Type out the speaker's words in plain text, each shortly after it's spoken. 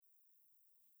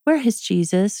Where has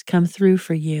Jesus come through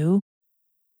for you?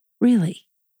 Really,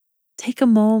 take a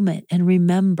moment and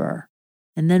remember,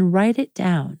 and then write it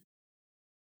down.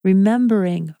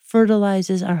 Remembering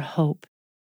fertilizes our hope.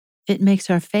 It makes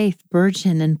our faith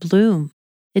burgeon and bloom.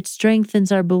 It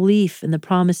strengthens our belief in the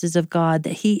promises of God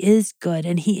that He is good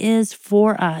and He is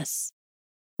for us.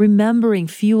 Remembering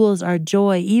fuels our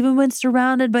joy even when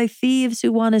surrounded by thieves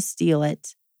who want to steal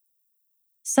it.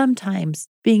 Sometimes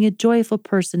being a joyful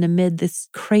person amid this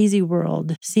crazy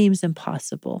world seems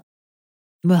impossible.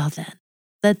 Well then,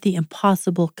 let the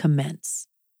impossible commence.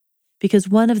 Because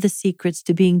one of the secrets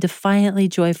to being defiantly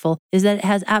joyful is that it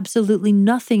has absolutely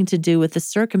nothing to do with the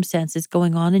circumstances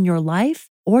going on in your life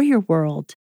or your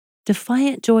world.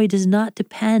 Defiant joy does not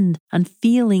depend on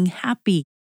feeling happy.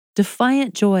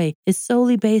 Defiant joy is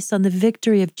solely based on the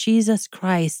victory of Jesus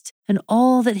Christ and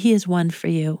all that He has won for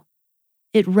you.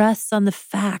 It rests on the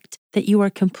fact that you are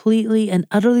completely and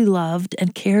utterly loved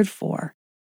and cared for.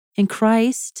 In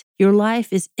Christ, your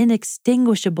life is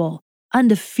inextinguishable,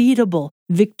 undefeatable,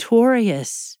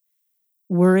 victorious.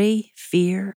 Worry,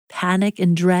 fear, panic,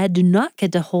 and dread do not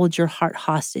get to hold your heart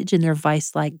hostage in their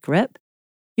vice-like grip.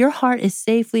 Your heart is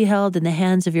safely held in the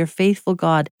hands of your faithful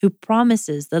God, who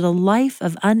promises that a life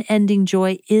of unending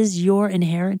joy is your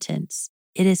inheritance.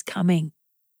 It is coming.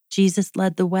 Jesus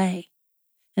led the way.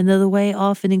 And though the way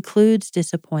often includes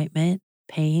disappointment,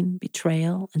 pain,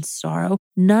 betrayal, and sorrow,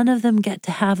 none of them get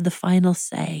to have the final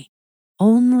say.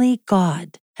 Only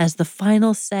God has the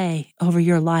final say over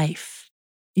your life.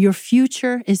 Your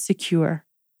future is secure.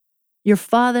 Your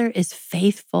Father is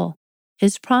faithful.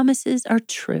 His promises are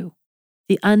true.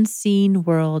 The unseen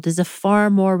world is a far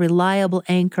more reliable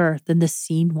anchor than the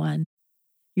seen one.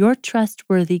 Your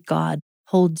trustworthy God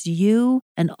holds you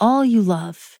and all you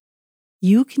love.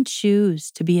 You can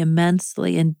choose to be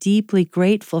immensely and deeply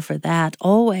grateful for that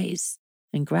always.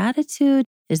 And gratitude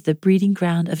is the breeding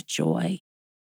ground of joy.